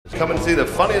come and see the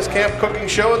funniest camp cooking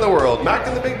show in the world, Mac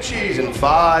and the Big Cheese, in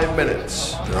 5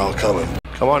 minutes. They're all coming.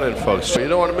 Come on in, folks. You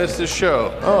don't want to miss this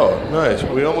show. Oh, nice.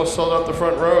 We almost sold out the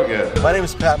front row again. My name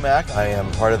is Pat Mack. I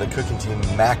am part of the cooking team,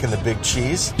 Mac and the Big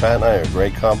Cheese. Pat and I are a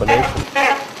great combination.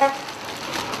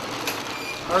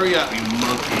 Hurry up, you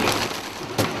monkey.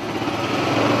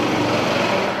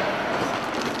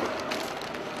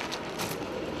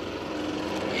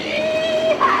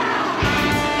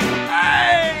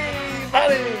 Hey,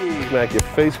 buddy! Smack your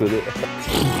face with it.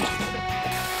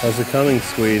 How's it coming,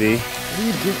 sweetie? What are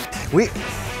you doing?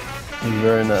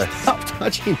 Very nice. Stop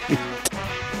touching me.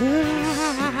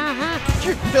 Get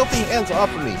your filthy hands off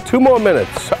of me. 2 more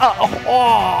minutes. We're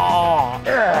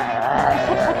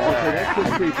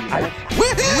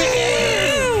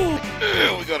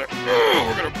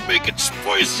gonna make it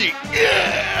spicy.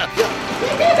 Yeah.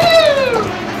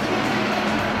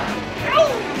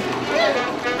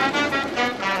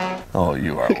 Oh,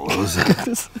 you are losing.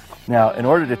 Now, in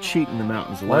order to cheat in the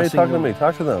mountains, why are you talking to me?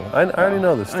 Talk to them. I already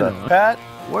know this stuff. Pat,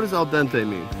 what does al dente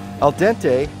mean? Al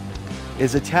dente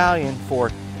is Italian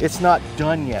for it's not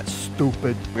done yet,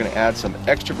 stupid. We're gonna add some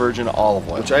extra virgin olive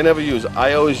oil. Which I never use.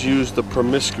 I always use the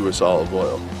promiscuous olive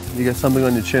oil. You got something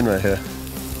on your chin right here.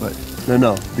 What?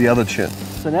 No, the other chin.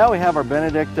 So now we have our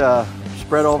Benedict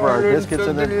spread over our biscuits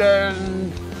in there.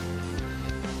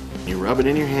 You rub it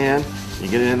in your hand, you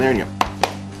get it in there and you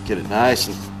get it nice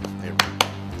and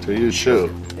So you shoe.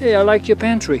 Hey, I like your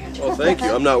pantry. Oh, thank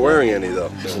you. I'm not wearing any though.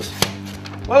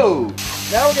 whoa!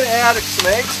 Now we're gonna add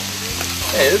some eggs.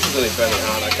 Hey, this isn't any better,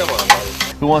 Anna. Come on, buddy.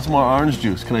 Who wants more orange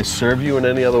juice? Can I serve you in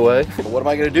any other way? What am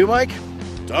I gonna do, Mike?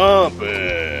 Dump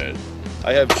it.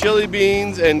 I have chili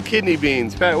beans and kidney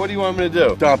beans. Pat, what do you want me to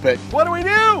do? Dump it. What do we do?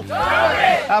 Dump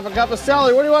it! Half a cup of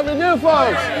celery. What do you want me to do,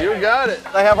 folks? You got it.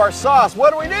 I have our sauce.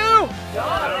 What do we do?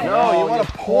 No, you want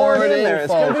to pour it in there.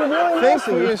 It's going to be really Think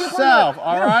for yourself,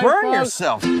 all right? Burn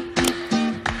yourself.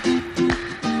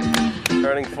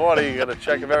 Turning 40, you got to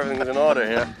check if everything's in order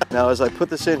here. Now, as I put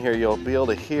this in here, you'll be able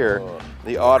to hear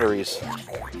the arteries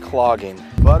clogging.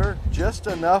 Butter, just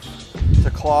enough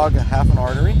to clog a half an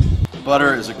artery.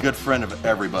 Butter is a good friend of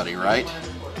everybody, right?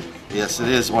 Yes, it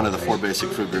is one of the 4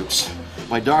 basic food groups.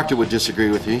 My doctor would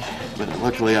disagree with me, but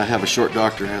luckily I have a short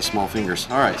doctor who has small fingers.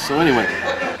 All right, so anyway,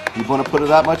 you want to put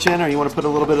that much in, or you want to put a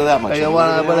little bit of that much in? You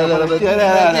want to put a little bit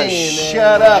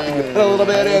Shut up, you put a little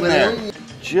bit in there.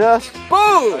 Just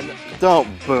boom! Don't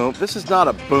boom. This is not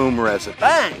a boom recipe.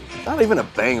 Bang! Not even a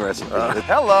bang recipe.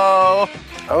 Hello!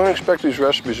 I don't expect these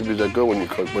recipes to be that good when you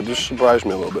cook, but this surprised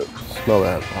me a little bit. Smell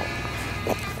that.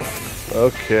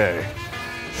 Okay.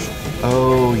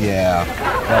 Oh yeah,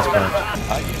 that's burnt.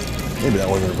 Maybe that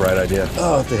wasn't a bright idea.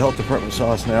 Oh, if the health department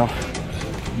saw us now,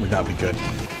 Would not be good.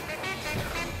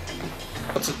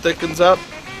 Once it thickens up,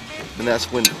 and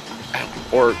that's when,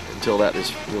 or until that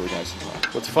is really nice and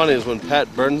hot. what's funny is when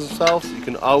Pat burns himself, you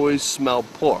can always smell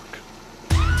pork.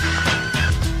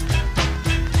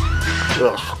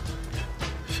 Ugh.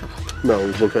 No,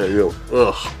 he's looking at you.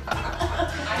 Ugh.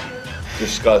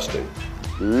 Disgusting.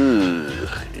 Ugh.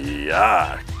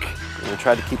 Yuck. We're going to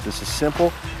try to keep this as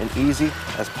simple and easy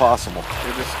as possible.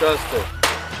 You're disgusting.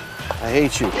 I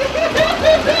hate you.